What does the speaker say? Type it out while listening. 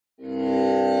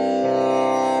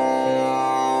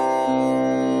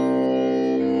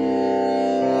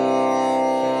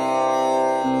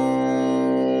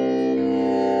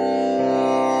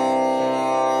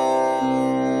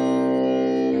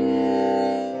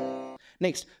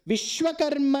Next,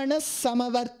 Vishwakarmana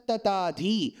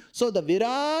Samavartatadhi. So the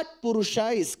Virat Purusha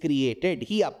is created.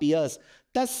 He appears.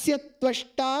 Tasya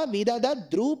Tvashta Vidada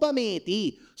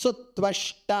Drupameti. So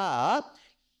Tvashta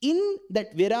in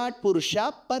that Virat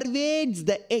Purusha pervades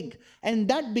the egg, and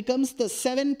that becomes the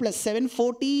 7 plus 7,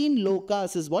 14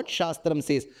 lokas is what Shastram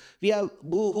says. We have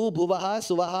Bhuhu, Bhuvaha,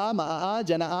 Suvaha, Maha,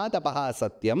 Janaha, Tapaha,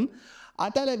 Satyam.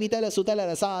 Atala, Vitala, Sutala,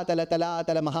 Rasatala, Tala,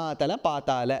 Atala, Mahatala,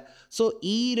 Patala. So,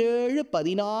 14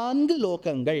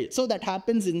 lokangal. So, that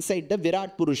happens inside the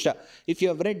Virat Purusha. If you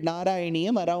have read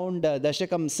Narayaniyam around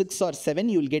Dashakam 6 or 7,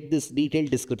 you will get this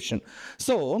detailed description.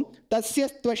 So,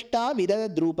 Tasya Tvashta Vidada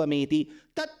Drupameti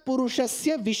Tat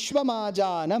Purushasya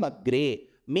Vishwamajanam Agre.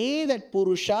 May that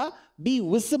Purusha be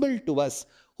visible to us.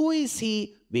 Who is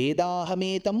he?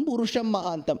 Vedahametam Purusham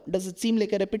Mahantam. Does it seem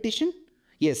like a repetition?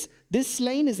 Yes, this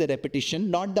line is a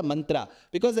repetition, not the mantra,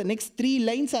 because the next 3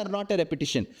 lines are not a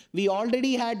repetition. We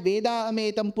already had Veda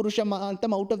Ametam Purusha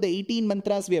Mahantam out of the 18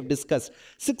 mantras we have discussed.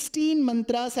 16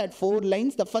 mantras had 4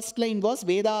 lines. The first line was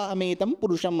Veda Ametam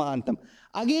Purusha Mahantam.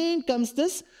 Again comes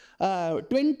this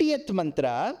 20th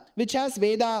mantra, which has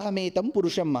Veda Ametam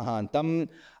Purusha Mahantam.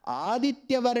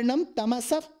 Aditya Varnam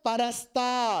Tamasaf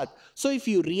Parastat. So if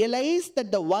you realize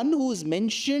that the one who is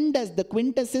mentioned as the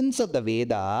quintessence of the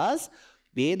Vedas,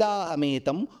 Veda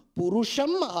Ametam Purusham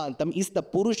Mahantam is the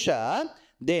Purusha,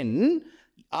 then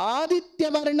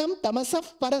Aditya Varnam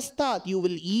Tamasaf Parastat. You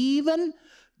will even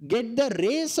get the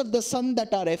rays of the sun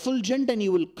that are effulgent and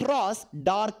you will cross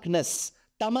darkness.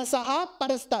 Tamasaha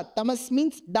Parastat. Tamas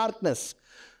means darkness.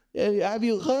 Have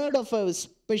you heard of a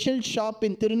special shop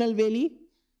in Tirunelveli?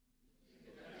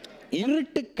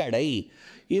 Iruttukadai.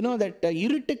 You know that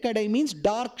Iruttukadai means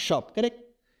dark shop, correct?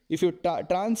 If you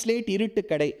translate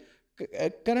Iruttukadai.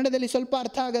 ಕನ್ನಡದಲ್ಲಿ ಸ್ವಲ್ಪ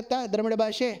ಅರ್ಥ ಆಗತ್ತಾ ದ್ರಮಿಡ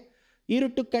ಭಾಷೆ?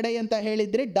 ಇರುಟ್ಟು ಕಡೆ ಅಂತ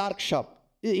ಹೇಳಿದ್ರೆ dark shop.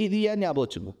 ಇದೆಯಾ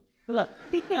ಜ್ಞಾಪಕ?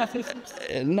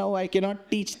 Now I cannot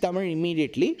teach Tamil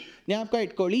immediately. ಜ್ಞಾಪಕ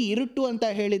ಇಟ್ಕೊಳ್ಳಿ, ಇರುಟ್ಟು ಅಂತ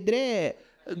ಹೇಳಿದ್ರೆ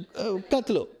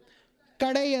ಕತ್ಲು,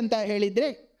 ಕಡೈ ಅಂತ ಹೇಳಿದ್ರೆ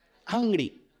ಅಂಗಡಿ.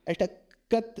 ಅಷ್ಟ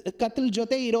ಕತ್ಲ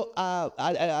ಜೊತೆ ಇರೋ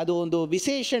ಅದು ಒಂದು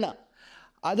ವಿಶೇಷಣ,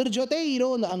 ಅದ್ರ ಜೊತೆ ಇರೋ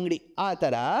ಒಂದು ಅಂಗಡಿ. ಆ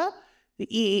ಥರ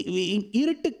ಈ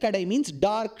Iruttu kadai means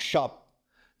dark shop.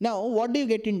 Now, what do you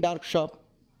get in dark shop?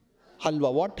 Halwa.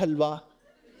 What halwa?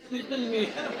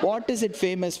 What is it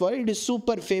famous for? It is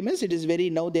super famous. It is very,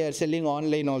 now they are selling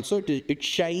online also. It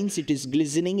shines, it is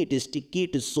glistening, it is sticky,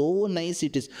 it is so nice.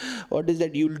 It is, what is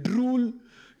that? You'll drool.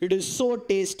 It is so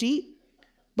tasty.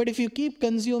 But if you keep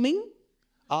consuming,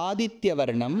 Aditya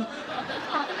Varnam,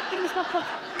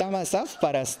 Tamasaf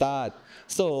Parastat.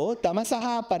 So,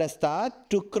 Tamasaha Parastat,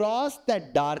 to cross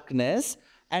that darkness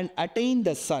and attain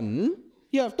the sun,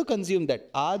 you have to consume that.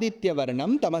 Aditya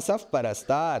Varnam Tamasaf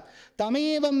Parastat.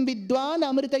 Tamevam Vidwan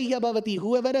Amrita Iha Bhavati.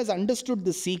 Whoever has understood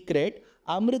the secret,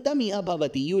 Amritam Iha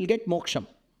Bhavati. You will get moksham.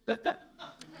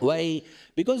 Why?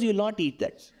 Because you will not eat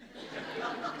that.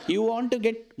 You want to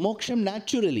get moksham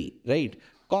naturally, right?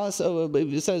 Because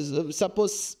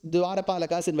suppose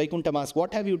Dwarapalakas in Vaikuntham ask,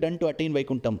 what have you done to attain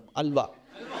Vaikuntham? Alva.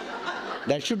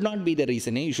 That should not be the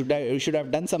reason. You should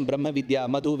have done some Brahma Vidya,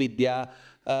 Madhu Vidya,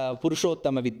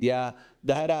 Purushottama Vidya,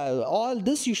 Dhara. All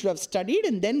this you should have studied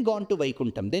and then gone to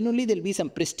Vaikuntham. Then only there will be some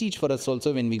prestige for us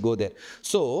also when we go there.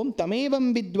 So, Tamevam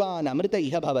Vidwan Amrita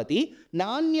Iha Bhavati,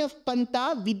 Nanyaf Panta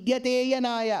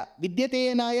Vidyateyanaya.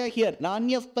 Vidyateyanaya here.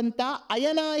 Nanyaf Panta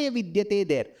Ayanaya Vidyate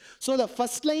there. So, the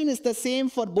first line is the same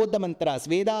for both the mantras.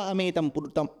 Veda Ametam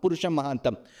Purusham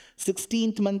Mahantam.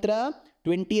 16th mantra,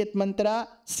 20th mantra,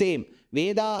 same.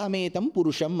 Veda Ametam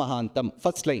Purusham Mahantam.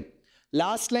 First line.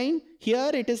 Last line,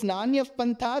 here it is Nanyaf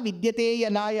Pantha Vidyate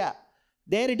Yanaya.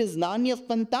 There it is Nanyaf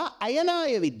Pantha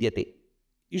Ayanaya Vidyate.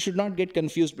 You should not get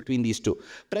confused between these two.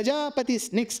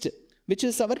 Prajapatis next, which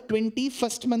is our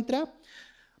 21st mantra.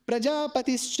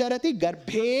 Prajapatis Charati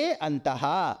Garbhe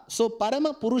Antaha. So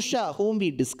Parama Purusha, whom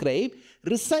we describe,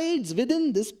 resides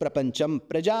within this Prapancham.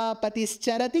 Prajapatis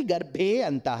Charati Garbhe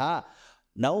Antaha.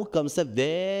 Now comes a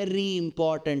very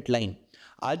important line.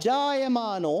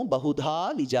 Ajayamano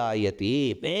Bahudha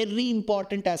Vijayate. Very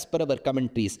important as per our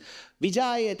commentaries.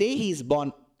 Vijayate, he is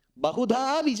born.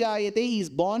 Bahudha Vijayate, he is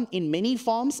born in many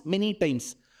forms, many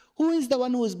times. Who is the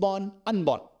one who is born?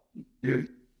 Unborn.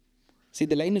 See,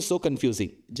 the line is so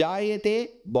confusing. Jayate,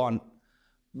 born.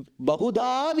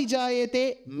 Bahudha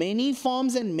Vijayate, many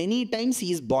forms and many times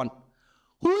he is born.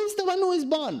 Who is the one who is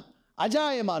born?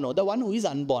 Ajayamano, the one who is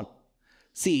unborn.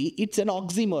 See, it's an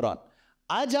oxymoron.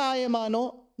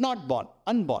 Ajayamano, not born,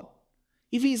 unborn.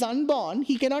 If he is unborn,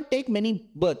 he cannot take many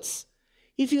births.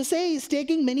 If you say he is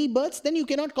taking many births, then you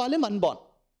cannot call him unborn.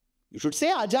 You should say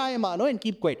Ajayamano and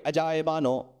keep quiet.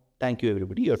 Ajayamano. Thank you,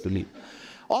 everybody. You have to leave.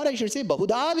 Or I should say,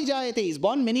 Bahudha Vijayate, he is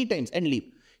born many times and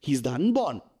leave. He is the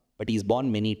unborn, but he is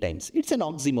born many times. It's an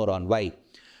oxymoron. Why?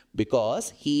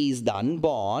 Because he is the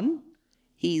unborn,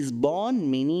 he is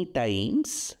born many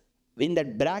times. In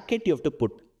that bracket, you have to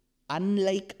put,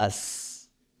 unlike us.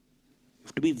 You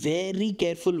have to be very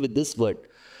careful with this word.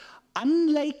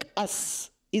 Unlike us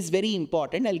is very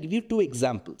important. I'll give you two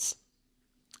examples.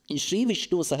 In Sri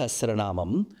Vishnu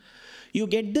Sahasranamam, you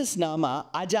get this nama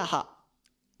Ajaha.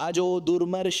 Ajo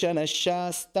Durmarshana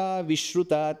Shasta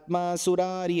Vishrutatma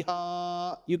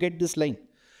Surariha. You get this line.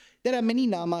 There are many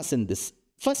namas in this.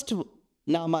 First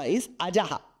nama is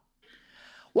Ajaha.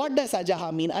 What does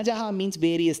Ajaha mean? Ajaha means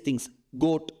various things.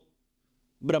 Goat,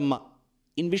 Brahma.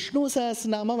 In Vishnu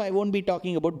Sahasranamam, I won't be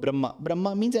talking about Brahma.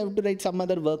 Brahma means I have to write some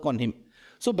other work on him.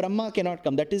 So Brahma cannot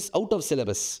come. That is out of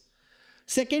syllabus.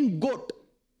 Second, goat.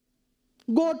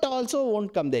 Goat also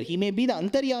won't come there. He may be the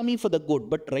Antaryami for the goat,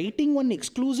 but writing one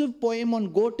exclusive poem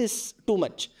on goat is too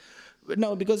much.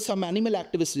 Now, because some animal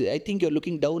activists, I think you're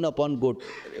looking down upon goat.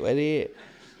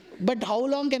 But how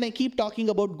long can I keep talking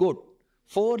about goat?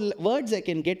 4 words I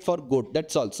can get for goat.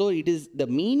 That's all. So it is the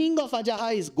meaning of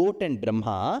Ajaha is goat and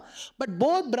Brahma. But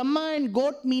both Brahma and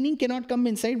goat meaning cannot come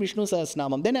inside Vishnu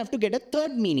Sahasranamam. Then I have to get a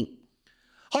third meaning.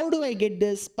 How do I get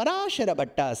this? Parashara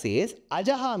Bhatta says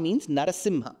Ajaha means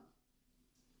Narasimha.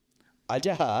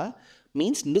 Ajaha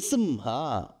means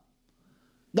Nrisimha.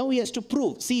 Now he has to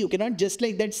prove. See, you cannot just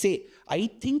like that say, I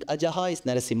think Ajaha is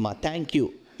Narasimha. Thank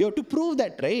you. You have to prove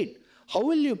that, right? How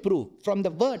will you prove? From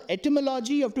the word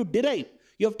etymology, you have to derive.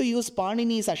 You have to use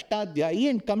Panini's Ashtadhyayi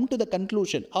and come to the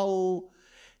conclusion. How?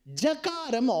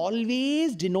 Jakaram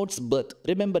always denotes birth.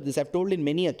 Remember this, I've told in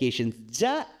many occasions.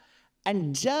 Ja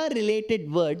and Ja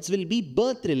related words will be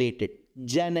birth related.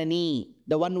 Janani,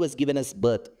 the one who has given us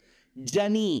birth.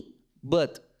 Jani,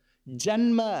 birth.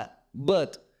 Janma,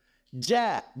 birth.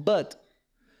 Ja, birth.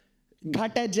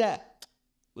 Ghataja.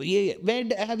 Where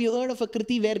have you heard of a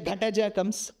kriti where Ghataja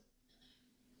comes?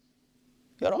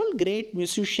 You're all great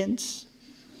musicians.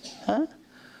 Huh?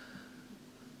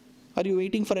 Are you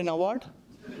waiting for an award?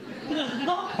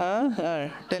 Huh?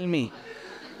 Tell me.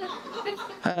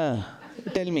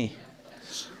 Tell me.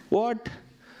 What?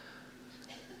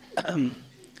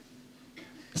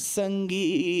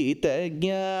 Sangeeta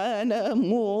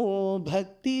jnanamu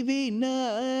bhakti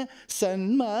vina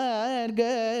sanmargamu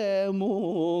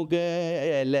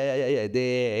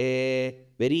galade.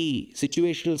 Very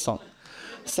situational song.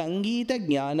 Sangeeta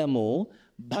jnanamu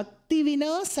bhakti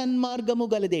vina sanmargamu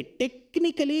galade.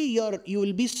 Technically, you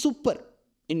will be super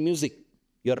in music.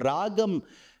 Your ragam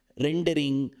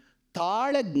rendering,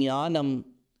 thala jnanam,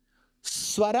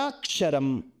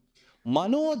 swaraksharam,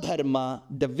 manodharma,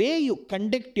 the way you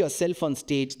conduct yourself on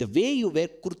stage, the way you wear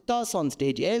kurtas on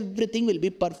stage, everything will be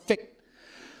perfect.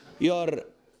 Your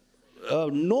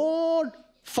no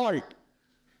fault.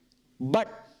 But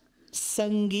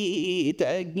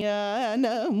Sangeeta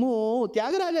jnanamu,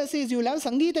 Tyagaraja says you will have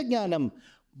Sangeeta jnanam.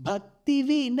 Bhakti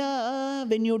vina,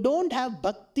 when you don't have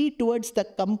bhakti towards the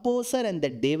composer and the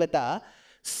devata,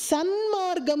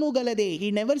 sanmargamu galade.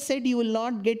 He never said you will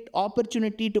not get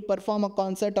opportunity to perform a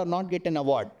concert or not get an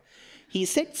award. He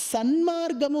said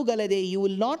sanmargamu galade. You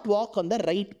will not walk on the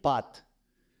right path.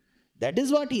 That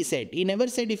is what he said. He never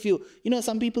said if you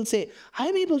some people say, I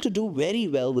am able to do very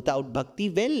well without bhakti.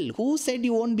 Well, who said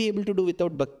you won't be able to do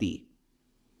without bhakti?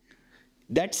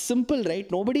 That's simple, right?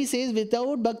 Nobody says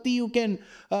without bhakti you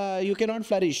cannot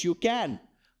flourish. You can.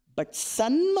 But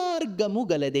sanmargamu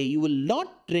galade, you will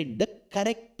not tread the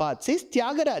correct path, says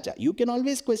Tyagaraja. You can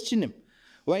always question him.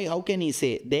 Why? How can he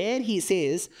say? There he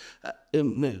says,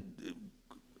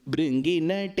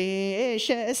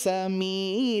 Bringinatesha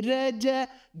samiraja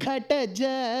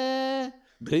ghataja.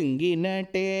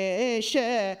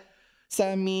 Bringinatesha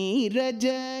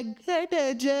samiraja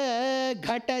ghataja.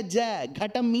 Ghataja.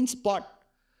 Ghatam means pot.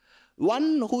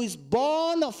 One who is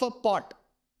born of a pot.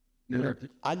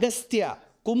 Agastya.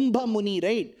 Kumbha Muni,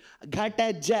 right?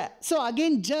 Ghataja. So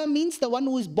again, Ja means the one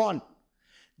who is born.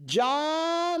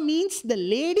 Ja means the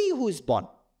lady who is born.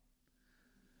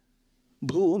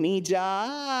 Bhumi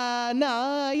Janayakam.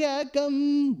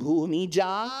 Bhumi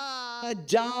Ja.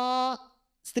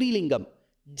 Strilingam.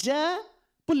 Ja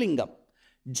Pullingam.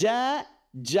 Ja,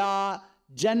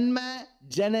 Janma,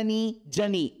 Janani,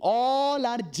 Jani. All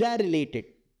are Ja related.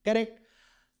 Correct?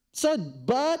 So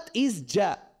birth is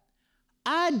Ja.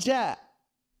 Aja.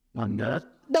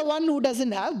 The one who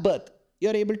doesn't have birth.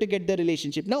 You're able to get the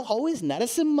relationship. Now, how is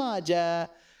Narasimha Aja?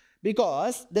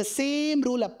 Because the same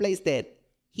rule applies there.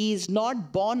 He is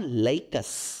not born like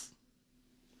us.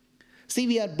 See,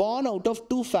 we are born out of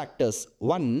 2 factors.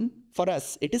 One, for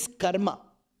us, it is karma.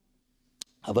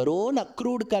 Our own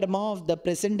accrued karma of the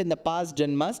present and the past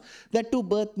janmas, that to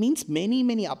birth means many,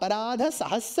 many. Aparadha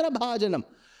sahasra bhajanam.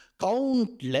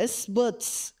 Countless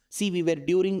births. See, we were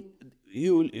during,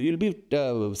 you'll be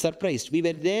surprised. We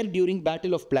were there during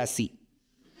Battle of Plassey.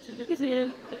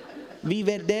 We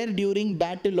were there during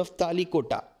Battle of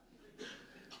Talikota.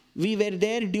 We were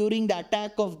there during the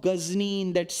attack of Ghazni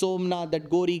in that Somnath, that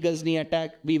Gori Ghazni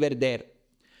attack. We were there.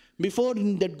 Before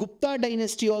in the Gupta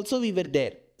dynasty also we were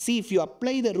there. See, if you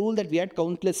apply the rule that we had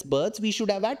countless births, we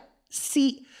should have had,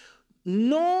 see,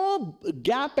 no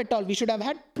gap at all. We should have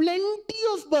had plenty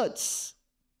of births.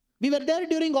 We were there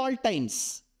during all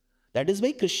times. That is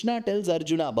why Krishna tells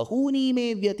Arjuna, Bahuni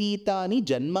me vyatitani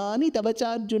janmani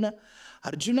tavacha Arjuna.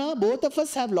 Arjuna, both of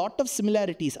us have lot of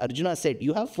similarities. Arjuna said,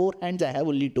 you have 4 hands, I have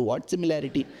only 2. What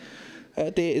similarity?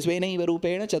 Svenaiva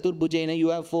rupena chaturbhujena, you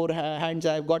have 4 hands,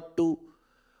 I have got 2.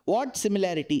 What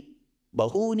similarity?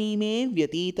 Bahuni me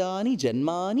vyatitani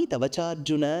janmani tavacha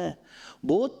Arjuna.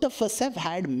 Both of us have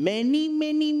had many,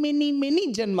 many, many,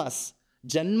 many janmas.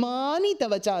 Janmani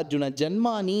tavacha Arjuna.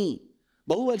 Janmani.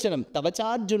 Bahuvachanam. Tavacha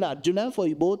Arjuna. Arjuna, for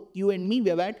both you and me, we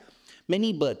have had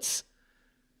many births.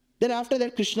 Then after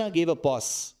that, Krishna gave a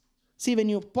pause. See, when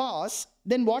you pause,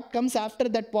 then what comes after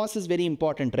that pause is very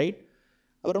important, right?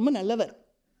 Our Roman lover.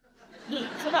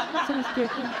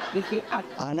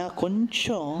 Ana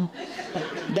koncham.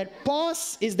 That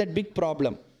pause is that big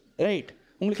problem, right?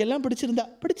 Ungalku ellam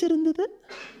pidichirundha.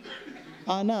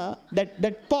 Ana,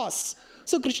 that pause.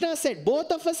 So Krishna said,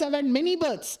 both of us have had many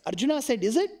births. Arjuna said,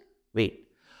 is it? Wait.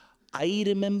 I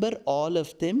remember all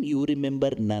of them, you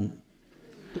remember none.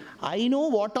 I know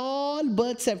what all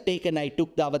births have taken. I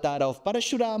took the avatar of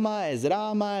Parashurama, as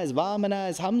Rama, as Vamana,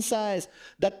 as Hamsa, as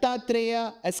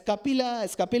Dattatreya, as Kapila,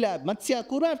 Matsya,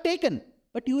 Kurma have taken.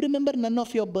 But you remember none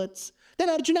of your births. Then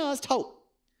Arjuna asked how?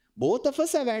 Both of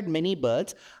us have had many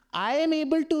births. I am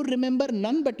able to remember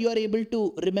none, but you are able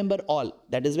to remember all.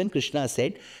 That is when Krishna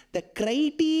said, the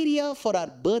criteria for our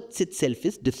births itself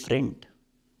is different.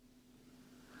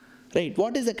 Right?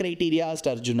 What is the criteria? Asked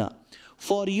Arjuna.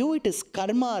 For you it is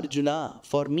karma, Arjuna.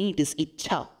 For me it is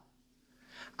ichha.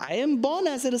 I am born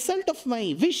as a result of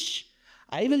my wish.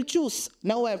 I will choose.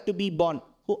 Now I have to be born.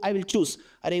 Who I will choose.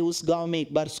 Arey us gaon mein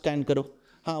ek baar scan karo.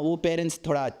 Haan, wo parents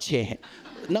thoda achhe hain.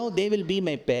 Now they will be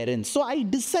my parents. So I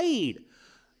decide.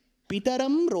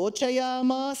 Pitaram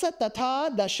rochayamasa tatha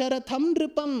dasharatham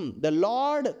nripam. The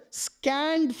Lord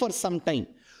scanned for some time.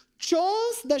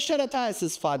 Chose Dasharatha as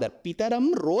his father.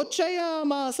 Pitaram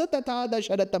rochayamasa tatha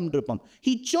dasharatham nripam.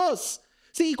 He chose.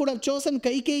 See, he could have chosen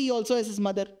Kaikeyi also as his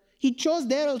mother. He chose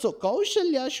there also.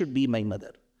 Kaushalya should be my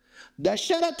mother.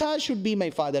 Dasharatha should be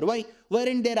my father. Why?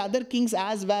 Weren't there other kings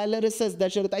as valorous as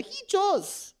Dasharatha? He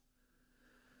chose.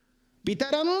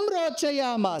 Pitaram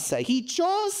rochayamasa. He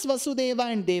chose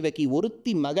Vasudeva and Devaki.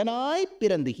 Orutti maganai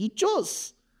pirandi. He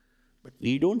chose. But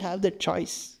we don't have that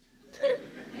choice.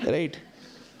 Right?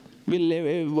 In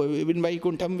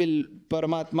Vaikuntham will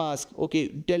Paramatma ask, okay,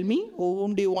 tell me,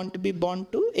 whom do you want to be born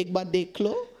to? Ek baat dekh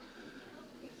lo.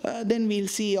 Then we'll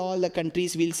see all the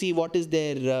countries, we'll see what is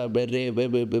their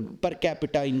per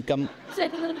capita income.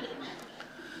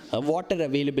 Water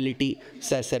availability.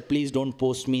 Sir, please don't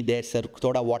post me there, sir.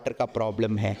 Thoda water ka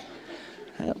problem hai.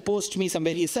 Post me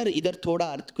somewhere. Sir, idhar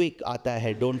thoda earthquake aata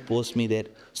hai. Don't post me there.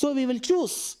 So we will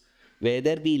choose.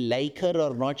 Whether we like her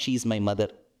or not, she is my mother.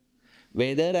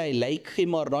 Whether I like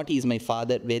him or not, he is my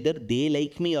father. Whether they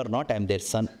like me or not, I am their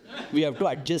son. We have to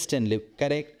adjust and live.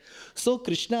 Correct? So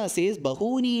Krishna says,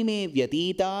 Bahuni me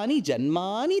vyatitani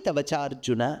janmani tavacha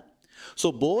Arjuna.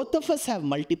 So both of us have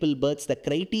multiple births. The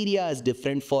criteria is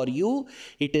different. For you,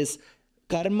 it is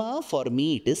karma. For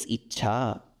me, it is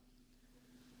ichha.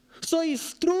 So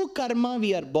if through karma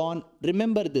we are born,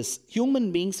 remember this,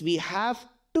 human beings, we have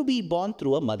to be born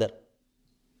through a mother.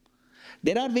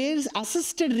 There are various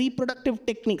assisted reproductive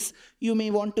techniques. You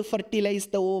may want to fertilize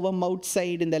the ovum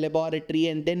outside in the laboratory,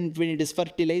 and then when it is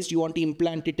fertilized, you want to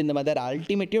implant it in the mother.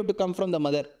 Ultimately, you have to come from the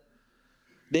mother.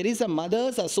 There is a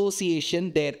mother's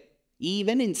association there.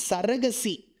 Even in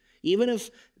surrogacy, even if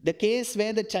the case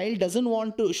where the child doesn't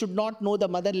want to, should not know the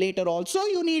mother later, also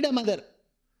you need a mother.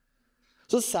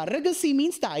 So surrogacy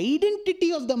means the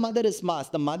identity of the mother is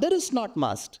masked. The mother is not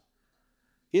masked.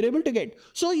 You're able to get.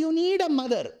 So you need a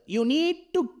mother. You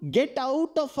need to get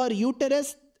out of her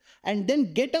uterus and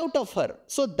then get out of her.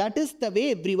 So that is the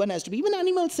way everyone has to be. Even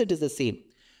animals, it is the same.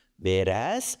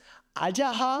 Whereas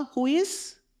Ajaha, who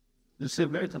is?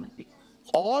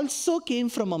 Also came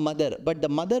from a mother, but the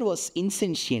mother was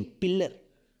insentient, pillar.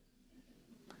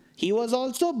 He was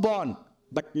also born,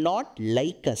 but not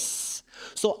like us.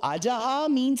 So Ajaha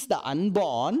means the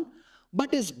unborn,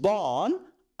 but is born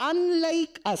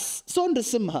unlike us. So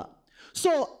Nrisimha.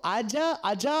 So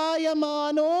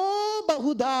ajayamano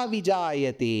bahudha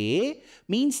vijayate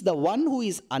means the one who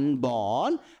is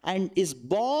unborn and is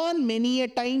born many a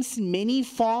times in many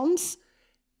forms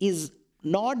is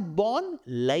not born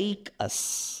like us.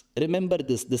 Remember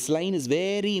this. This line is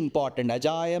very important.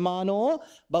 Ajayamano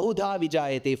bahudha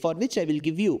vijayate, for which I will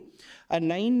give you a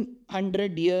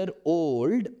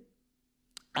 900-year-old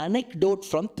anecdote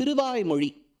from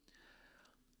Thiruvaimozhi.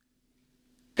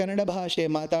 Kannada ಭಾಷೆ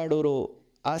ಮಾತಾಡೋರು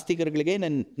ಆಸ್ತಿಕರುಗಳಿಗೆ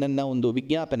ನನ್ನ ಒಂದು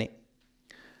ವಿಜ್ಞಾಪನೆ.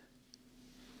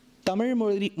 ತಮಿಳ್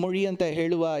ಮೊಳಿ ಅಂತ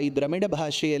ಹೇಳುವ ಈ ದ್ರಮಿಡ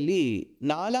ಭಾಷೆಯಲ್ಲಿ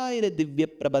 4000 ದಿವ್ಯ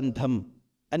ಪ್ರಬಂಧಂ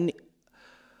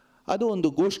ಅದು ಒಂದು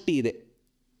ಗೋಷ್ಠಿ ಇದೆ.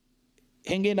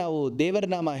 ಹೆಂಗೆ ನಾವು ದೇವರ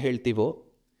ನಾಮ ಹೇಳ್ತೀವೋ,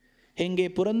 ಹೆಂಗೆ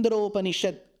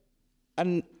ಪುರಂದರೋಪನಿಷತ್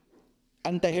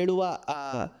ಅಂತ ಹೇಳುವ ಆ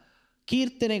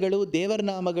ಕೀರ್ತನೆಗಳು, ದೇವರ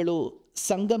ನಾಮಗಳು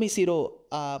ಸಂಗಮಿಸಿರೋ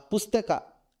ಆ ಪುಸ್ತಕ,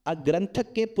 ಆ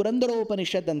ಗ್ರಂಥಕ್ಕೆ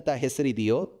ಪುರಂದರೋಪನಿಷತ್ ಅಂತ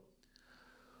ಹೆಸರಿದೆಯೋ,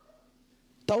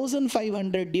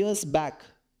 1500 years back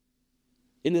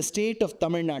in the state of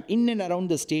Tamil Nadu, in and around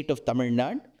the state of Tamil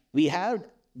Nadu, we have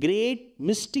great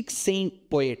mystic saint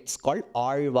poets called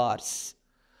Alvars.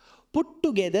 Put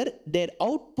together, their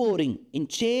outpouring in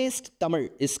chaste Tamil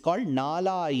is called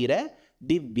Nalayira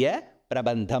Divya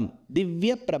Prabandham.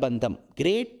 Divya Prabandham,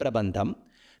 great Prabandham.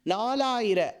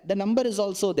 Nalayira, the number is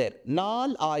also there. Nal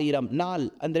Ayiram, Nal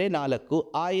andre Nalakku,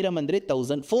 Ayiram andre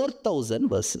 1000, 4000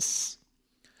 verses.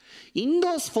 In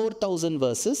those 4000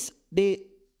 verses, they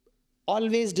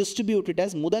always distribute it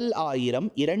as Mudal Ayiram,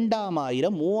 Irandam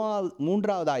Ayiram,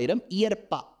 Moondravad Ayiram,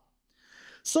 Iyarpa.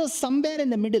 So somewhere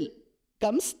in the middle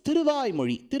comes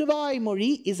Thiruvaimozhi.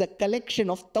 Thiruvaimozhi is a collection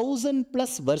of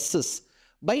 1000+ verses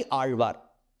by Alvar.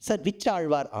 Sir, which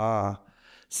Alvar?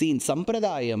 See, in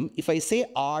Sampradayam, if I say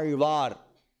Alvar,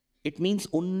 it means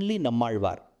only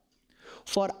Nammalvar.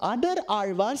 For other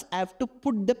Alvars, I have to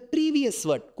put the previous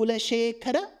word.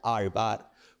 Kulashekara Alvar,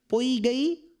 Poigai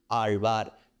Alvar,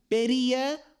 Periya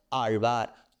Alvar,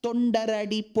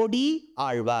 Tondaradi Podi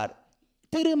Alvar,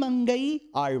 Thirumangai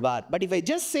Alvar. But if I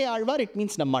just say Alvar, it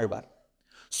means Nammalvar.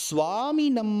 Swami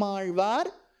Nammalvar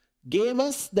gave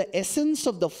us the essence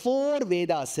of the 4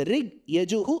 Vedas, Rig,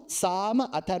 Yajuhu, Sama,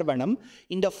 Atharvanam,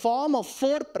 in the form of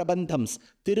 4 Prabandhams,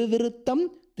 Thiruviruttam,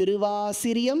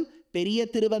 Thiruvasiriyam, Periya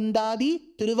Thiruvandadi,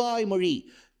 Thiruvaimozhi.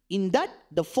 In that,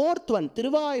 the 4th one,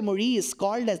 Thiruvaimozhi, is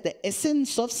called as the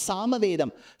essence of Samavedam.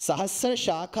 Sahasra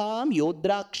Shakam,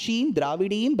 Yodrakshim,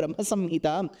 Dravidim, Brahma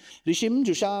Samhitam, Rishim,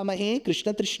 Jushamahe,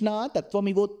 Krishna Trishna,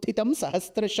 Tattvamivothitam,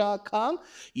 Sahasra Shakam,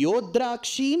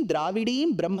 Yodrakshim,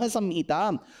 Dravidim, Brahma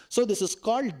Samhitam. So this is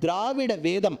called Dravida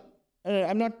Vedam.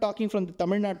 I'm not talking from the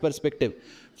Tamil Nadu perspective.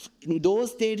 In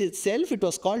those days itself, it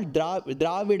was called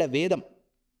Dravida Vedam.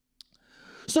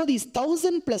 So these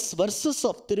 1000+ verses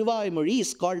of Thiruvaimozhi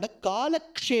is called a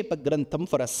Kalakshepa Grantham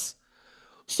for us.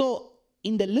 So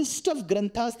in the list of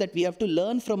granthas that we have to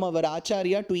learn from our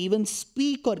Acharya to even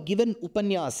speak or give an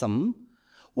Upanyasam,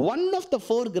 one of the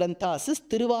 4 granthas is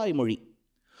Thiruvaimozhi.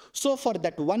 So for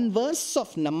that one verse of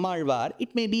Nammalvar,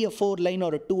 it may be a 4-line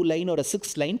or a 2-line or a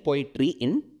 6-line poetry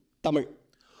in Tamil.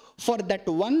 For that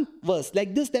one verse,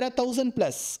 like this, there are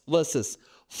 1000+ verses.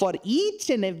 For each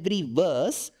and every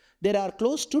verse, there are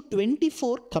close to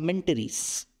 24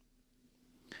 commentaries.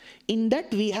 In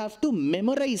that, we have to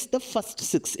memorize the first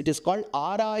 6. It is called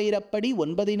 6000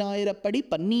 9000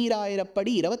 12000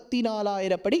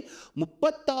 24000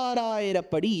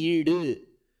 36000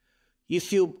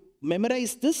 If you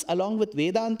memorize this along with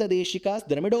Vedanta Deshika's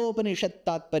Dramidopanishad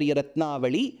Tatparya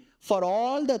Ratnavali for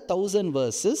all the 1000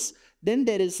 verses, then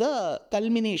there is a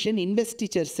culmination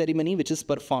investiture ceremony which is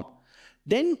performed.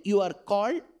 Then you are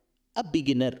called a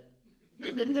beginner.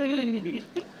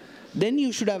 Then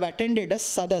you should have attended a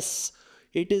sadas.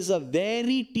 It is a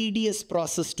very tedious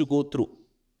process to go through.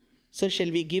 So shall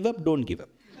we give up? Don't give up.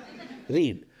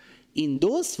 Read. In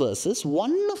those verses,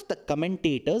 one of the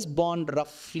commentators, born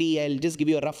roughly, I'll just give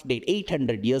you a rough date,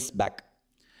 800 years back.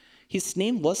 His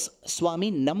name was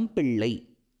Swami Nampillai.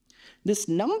 This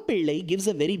Nampillai gives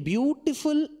a very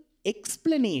beautiful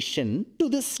explanation to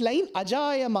this line,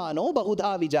 Ajayamano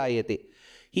Bahudha Vijayate.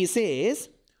 He says,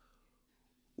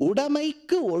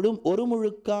 Udamaikku oru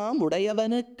mulukkam,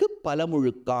 udayavanukku pala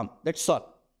mulukkam. That's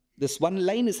all. This one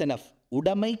line is enough.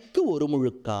 Udamaikku oru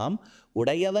mulukkam,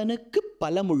 udayavanukku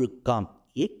pala mulukkam.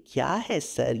 Ye kya hai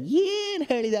sir? Yen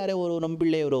helidare oru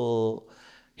Nampillaiyaru?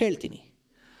 Heltini.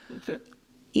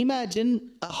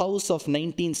 Imagine a house of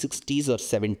 1960s or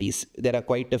 70s. There are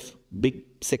quite a big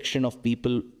section of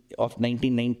people of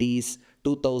 1990s,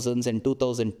 2000s and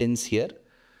 2010s here.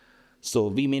 So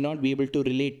we may not be able to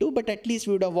relate to, but at least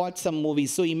we would have watched some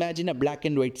movies. So imagine a black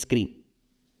and white screen.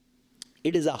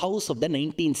 It is a house of the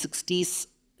 1960s,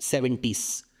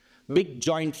 70s. Big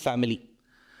joint family.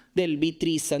 There will be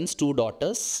 3 sons, 2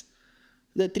 daughters.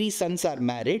 The 3 sons are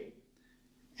married.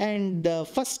 And the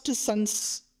first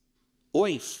son's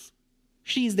wife,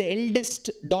 she is the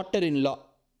eldest daughter-in-law.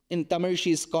 In Tamil,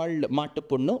 she is called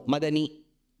Mattupunnu, Madani.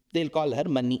 They'll call her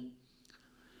Mani.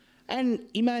 And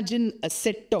imagine a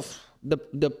set of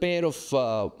the pair of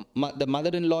the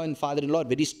mother-in-law and father-in-law are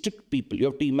very strict people. You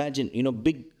have to imagine,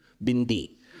 big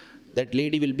bindi. That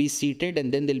lady will be seated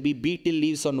and then there'll be betel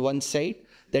leaves on one side,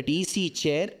 that easy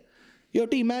chair. You have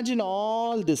to imagine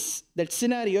all this. That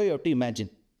scenario you have to imagine.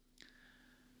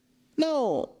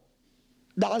 Now,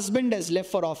 the husband has left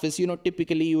for office.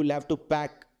 Typically you will have to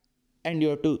pack and you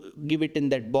have to give it in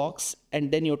that box,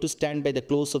 and then you have to stand by the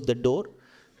close of the door,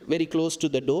 very close to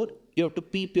the door. You have to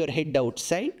peep your head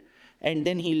outside, and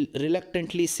then he'll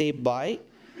reluctantly say bye,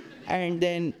 and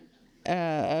then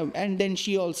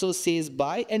she also says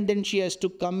bye, and then she has to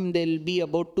come. There'll be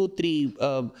about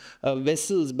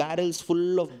 2-3 barrels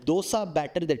full of dosa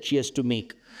batter that she has to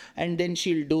make, and then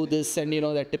she'll do this and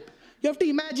that. You have to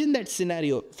imagine that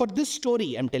scenario. For this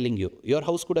story, I'm telling you, your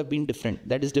house could have been different.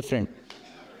 That is different.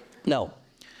 Now,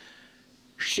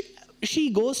 she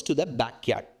goes to the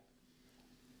backyard.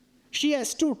 She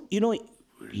has to,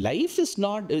 life is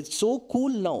not, it's so cool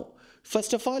now.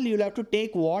 First of all, you'll have to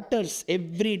take waters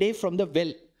every day from the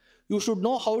well. You should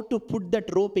know how to put that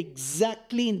rope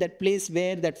exactly in that place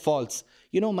where that falls.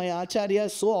 My acharya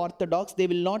is so orthodox, they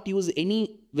will not use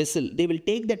any vessel. They will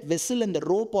take that vessel and the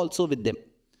rope also with them.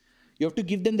 You have to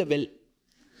give them the well.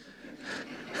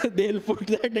 They'll put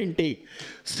that and take.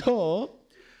 So,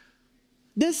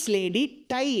 this lady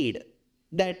tied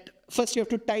that. First you have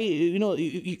to tie,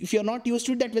 if you're not used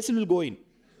to it, that vessel will go in.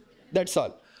 That's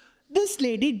all. This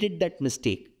lady did that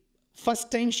mistake.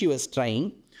 First time she was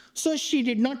trying. So she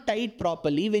did not tie it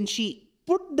properly. When she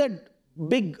put the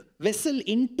big vessel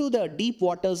into the deep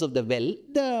waters of the well,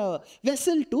 the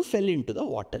vessel too fell into the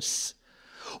waters.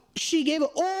 She gave a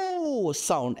oh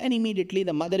sound, and immediately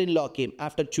the mother-in-law came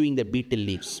after chewing the betel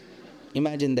leaves.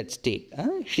 Imagine that state.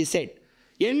 She said,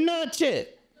 "Ennachu?"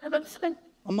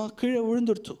 Amma kizha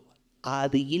vizhundurthu.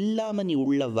 Adu illama nee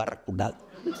ulla varakudadu.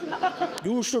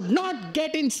 You should not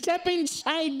step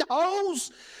inside the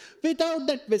house without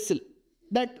that vessel.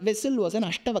 That vessel was an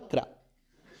Ashtavakra.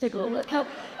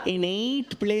 In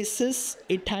 8 places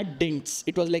it had dents.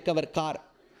 It was like our car.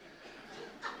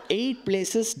 8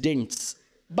 places dents.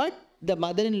 But the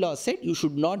mother-in-law said, you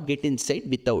should not get inside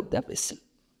without the vessel.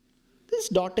 This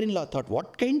daughter-in-law thought,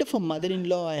 what kind of a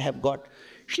mother-in-law I have got?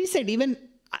 She said, even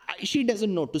she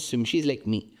doesn't know to swim. She's like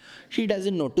me. She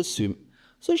doesn't know to swim.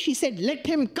 So she said, let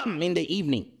him come in the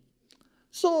evening.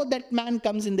 So that man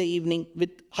comes in the evening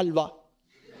with halwa.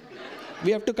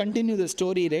 We have to continue the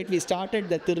story, right? We started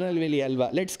the Tirunelveli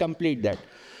halwa. Let's complete that.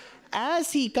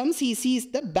 As he comes, he sees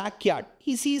the backyard.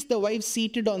 He sees the wife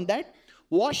seated on that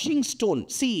washing stone.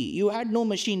 See, you had no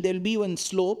machine. There will be one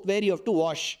slope where you have to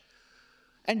wash.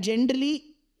 And generally,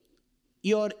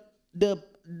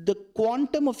 the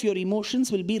quantum of your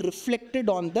emotions will be reflected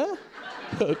on the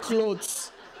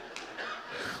clothes.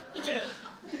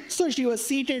 So she was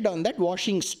seated on that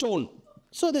washing stone.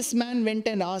 So this man went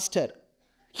and asked her,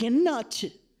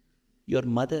 "Ennachu?" "Your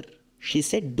mother." She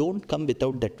said, "Don't come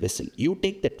without that vessel. You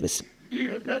take that vessel."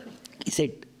 He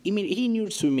said, he knew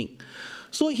swimming.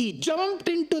 So he jumped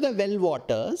into the well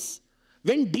waters,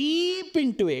 went deep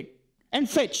into it and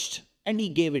fetched, and he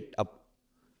gave it up.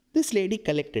 This lady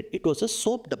collected. It was a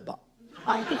soap dabba.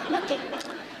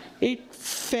 It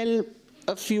fell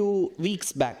a few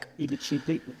weeks back.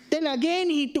 Then again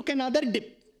he took another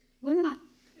dip.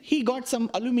 He got some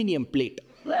aluminium plate.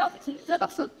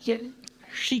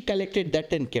 She collected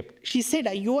that and kept. She said,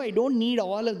 "Ayyo, I don't need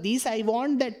all of these. I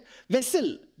want that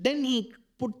vessel." Then he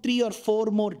put 3 or 4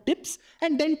 more dips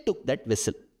and then took that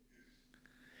vessel.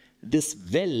 This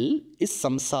well is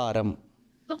samsaram.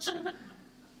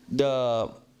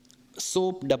 The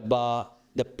soap dabba,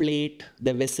 the plate,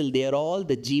 the vessel, they are all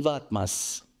the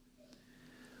jivatmas.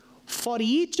 For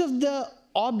each of the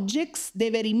objects,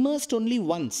 they were immersed only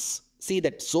once. See,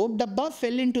 that soap dabba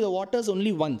fell into the waters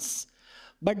only once.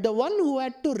 But the one who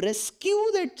had to rescue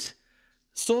that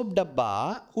soap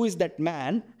dabba, who is that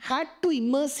man, had to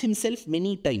immerse himself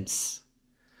many times.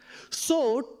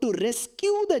 So, to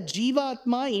rescue the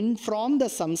jivatma from the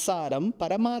samsaram,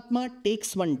 Paramatma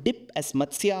takes one dip as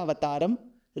Matsya-avataram,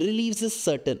 relieves a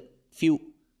certain few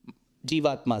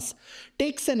jivatmas.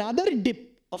 Takes another dip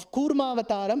of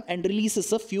Kurma-avataram and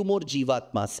releases a few more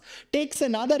jivatmas. Takes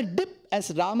another dip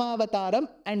as Rama-avataram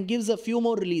and gives a few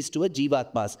more release to a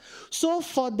jivatmas. So,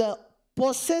 for the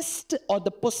possessed or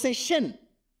the possession,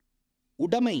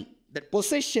 udamai, that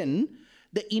possession,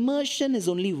 the immersion is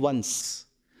only once.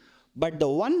 But the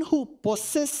one who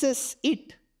possesses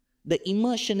it, the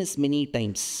immersion is many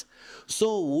times. So,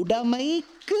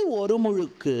 udamaikku oru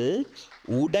mulukku,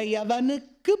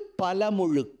 udayavanukku pala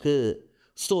mulukku.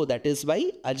 So, that is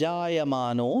why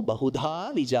ajayamano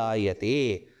bahudha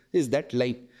vijayate. Is that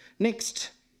line.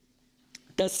 Next.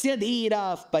 Tasya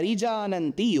dhirav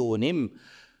parijananti yonim.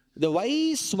 The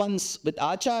wise ones with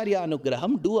Acharya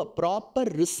Anugraham do a proper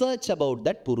research about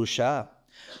that Purusha.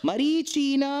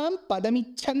 Marichinam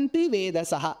padamichanti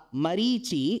vedasaha.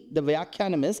 Marichi, the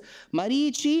Vyakhyanam is,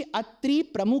 Marichi atri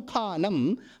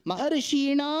pramukhanam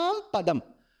maharshinam padam.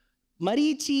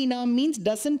 Marichinam means,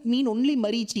 doesn't mean only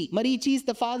Marichi. Marichi is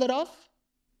the father of?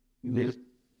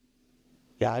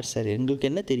 Yaar sir, engalukku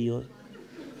enna theriyum?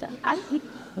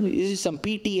 Is some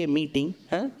PTA meeting?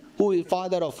 Huh? Who is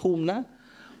father of whom? Na?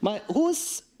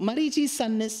 Whose Marichi's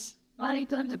son is?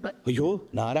 Ayyo,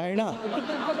 Narayana.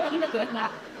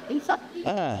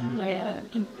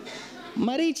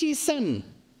 Marichi's son,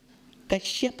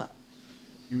 Kashyapa.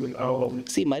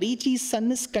 See, Marichi's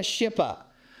son is Kashyapa.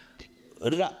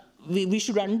 We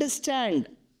should understand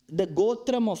the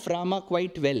Gotram of Rama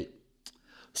quite well.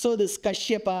 So this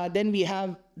Kashyapa, then we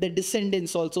have the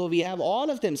descendants also, we have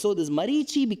all of them. So this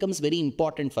Marichi becomes very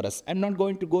important for us. I'm not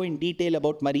going to go in detail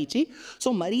about Marichi.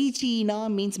 So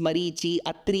Marichina means Marichi,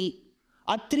 Atri.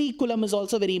 Atri Kulam is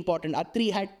also very important. Atri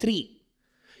had 3.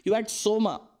 You had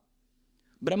Soma.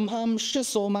 Brahmamsha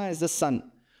Soma is the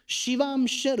son.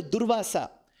 Shivamsha Durvasa.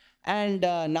 And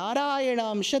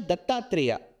Narayanamsha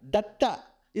Dattatreya. Datta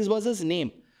was his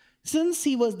name. Since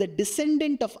he was the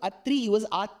descendant of Atri, he was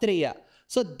Atreya.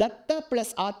 So Datta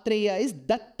plus Atreya is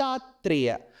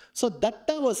Dattatreya. So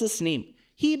Datta was his name.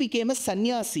 He became a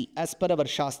sannyasi as per our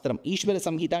Shastram. Ishvara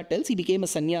Samhita tells he became a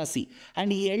sannyasi.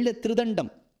 And he held a Tridandam.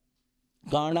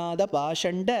 Ganada,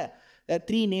 Pashanda,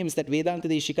 3 names that Vedanta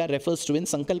Deshika refers to in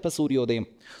Sankalpa Suryodayam.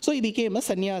 So he became a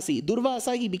sannyasi.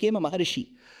 Durvasa, he became a Maharshi.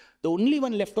 The only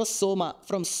one left was Soma.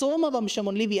 From Soma Vamsham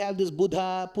only we have this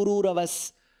Buddha,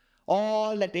 Pururavas,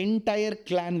 all that entire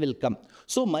clan will come.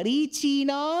 So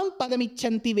Marichinam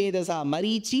Padamichanti Vedasa,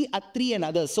 Marichi, Atri and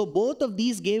others. So both of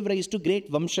these gave rise to great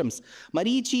Vamshams.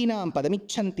 Marichinam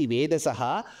Padamichanti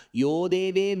Vedasaha, Yo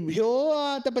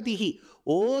Devebhyo Atapatihi,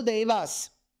 O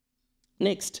Devas.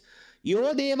 Next,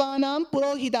 Yo Devanam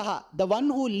Purohitaha, the one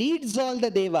who leads all the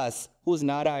Devas, who's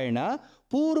Narayana,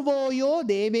 Purvoyo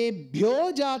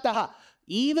Devebhyo Jataha.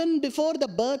 Even before the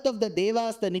birth of the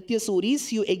Devas, the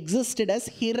Nityasuris, you existed as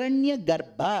Hiranya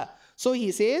Garbha. So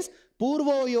he says,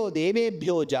 Purvoyo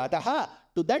Devebhyo Jataha.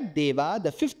 To that Deva,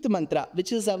 the 5th mantra,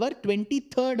 which is our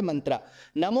 23rd mantra.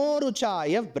 Namo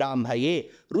Ruchaya Brahmaye.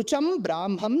 Rucham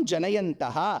Brahmam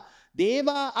Janayantaha.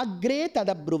 Deva agre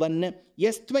tadabruvan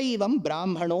yastvaivam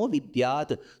brahmano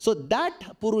vidyat. So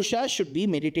that Purusha should be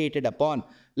meditated upon.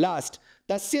 Last,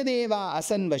 tasya deva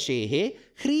asanvashehe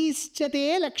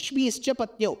hrischate lakshmischa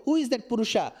patyo. Who is that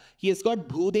Purusha? He has got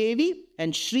Bhudevi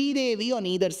and Shri Devi on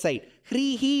either side.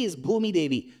 Hrihi is Bhumi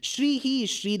Devi. Shrihi is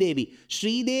Shri Devi.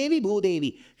 Shri Devi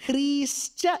Bhudevi.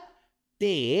 Hrischate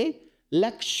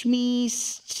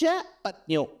lakshmischa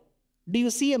patyo. Do you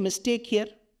see a mistake here?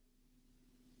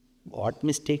 What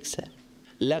mistake, sir?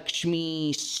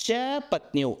 Lakshmi cha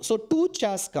patnyo. So 2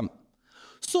 chas come.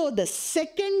 So the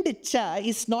second cha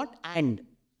is not and.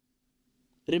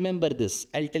 Remember this.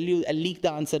 I'll tell you, I'll leak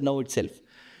the answer now itself.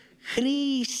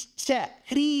 Hri cha.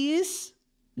 Hri is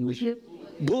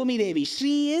Bhumi Devi.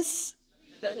 Shri is,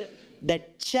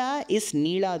 that cha is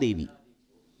Neela Devi.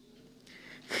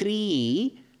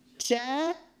 Hri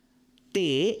cha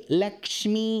te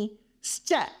Lakshmi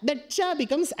cha. That cha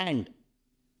becomes and.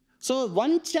 So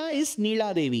one cha is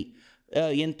Neela Devi.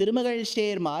 N Thirumagal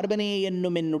share மார்பனே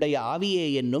என்னும் என்னுடைய ஆவியே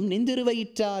என்னும்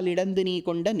நிந்திருவயிற்றால் இடந்து நீ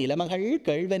கொண்ட நிலமகள்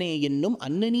கழ்வனே என்னும்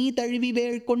அன்னநீ தழுவி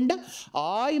வேள் கொண்ட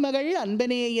ஆய்மகள்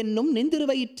அன்பனே என்னும்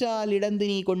நிந்திருவயிற்றால் இடந்து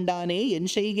நீ கொண்டானே என்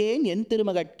செய்கேன் என்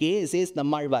திருமகட்கே chase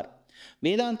Nammalvar.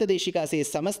 Vedanta Deshika says,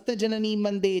 Samasta Jananeem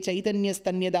Vande Chaitanya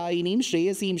Stanyadayineem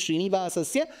Shreyaseem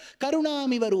Srinivasasya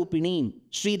Karunamiva Rupineem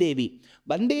Shri Devi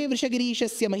Vande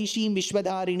Vrishagirishasya Mahishim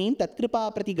Vishwadharineem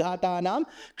Tatkripa Pratighatanam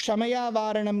Kshamaya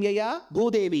Varanam Yaya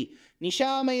Bhudevi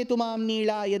Nishamayatu Mam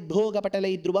Neela Yadbhoga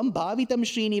Patalai Dhruvam Bhavitam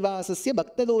Srinivasasya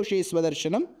Bhaktadoshe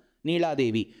Swadarsanam Neela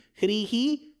Devi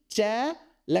Hrihi Cha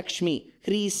Lakshmi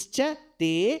Hrischa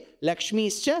Te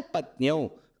Lakshmischa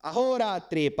Patnyo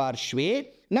Ahoratre Parshve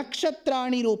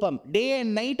Nakshatrani Rupam, day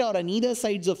and night or on either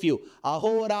sides of you.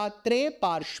 Ahoratre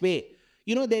Parshve.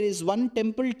 You know, there is one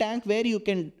temple tank where you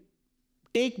can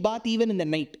take bath even in the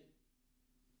night.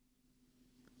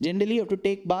 Generally, you have to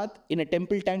take bath in a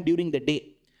temple tank during the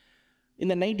day. in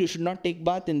the night you should not take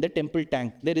bath in the temple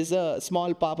tank. There is a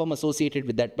small papam associated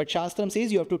with that. But Shastram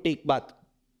says you have to take bath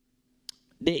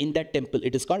in that temple.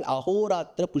 It is called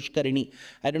Ahoratra Pushkarini.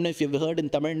 I don't know if you've heard in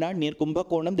Tamil Nadu, near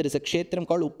Kumbhakonam, there is a kshetram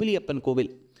called Uppiliyappan Kovil.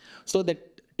 So that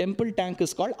temple tank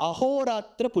is called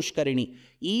Ahoratra Pushkarini.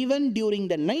 Even during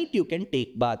the night you can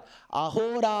take bath.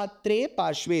 Ahoratre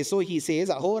Parshve. So he says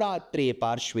Ahoratre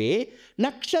Parshve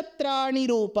Nakshatrani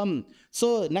Rupam.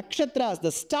 So nakshatras,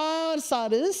 the stars are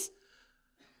his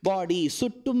body.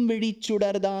 Suttum vidi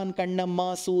chudardan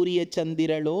kannamma Surya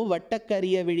Chandiralo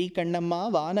Vattakariya vidi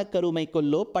kannamma Vanakarumai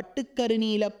kollo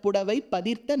Pattukkarinila pudavai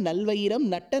Padirtha Nalvairam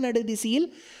Nattanadadisil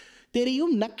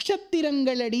Theriyum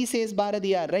Nakshattirangaladi, says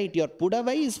Bharadiyar, right? Your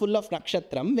pudavai is full of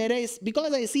nakshatram, whereas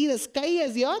because I see the sky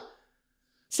as your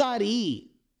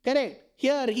sari. Correct.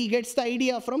 Here he gets the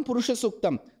idea from Purusha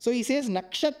Suktam. So he says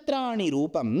Nakshatrani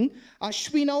Rupam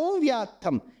Ashwinau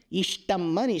Vyatham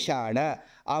Ishtamma Nishana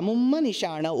Amumma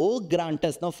Nishana. Oh, grant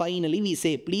us. Now finally we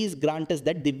say, please grant us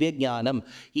that Divya Jnanam.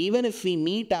 Even if we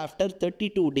meet after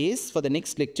 32 days for the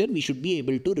next lecture, we should be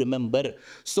able to remember.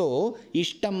 So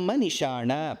Ishtamma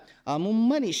Nishana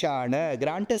Amumma Nishana,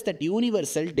 grant us that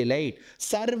universal delight.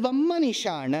 Sarvamma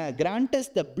Nishana, grant us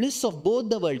the bliss of both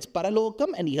the worlds,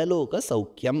 Paralokam and Ihaloka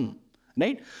Saukyam.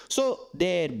 Right? So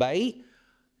thereby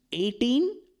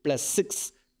 18 plus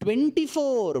 6,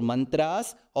 24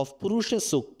 mantras of Purusha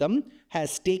Suktam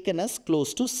has taken us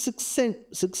close to 7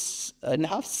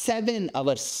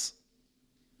 hours.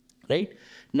 Right?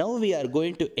 Now we are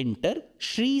going to enter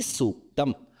Shri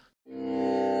Suktam.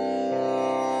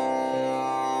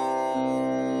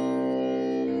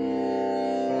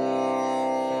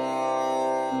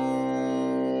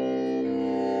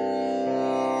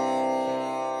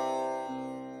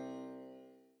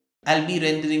 I'll be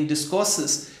rendering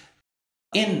discourses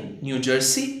in New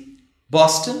Jersey,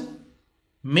 Boston,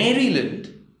 Maryland,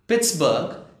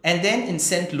 Pittsburgh, and then in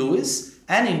St. Louis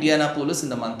and Indianapolis in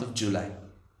the month of July.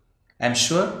 I'm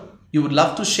sure you would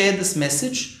love to share this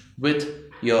message with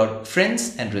your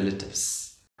friends and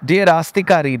relatives. Dear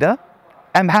Astika reader,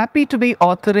 I'm happy to be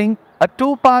authoring a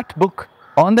 2-part book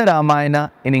on the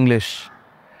Ramayana in English.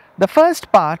 The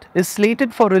first part is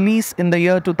slated for release in the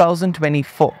year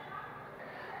 2024.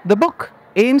 The book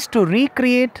aims to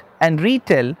recreate and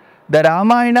retell the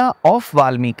Ramayana of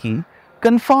Valmiki,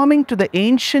 conforming to the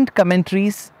ancient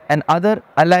commentaries and other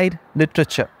allied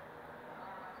literature.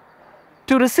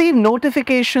 To receive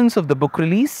notifications of the book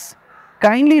release,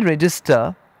 kindly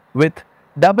register with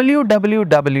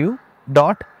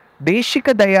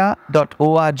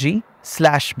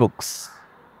www.deshikadaya.org/books.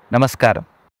 Namaskaram.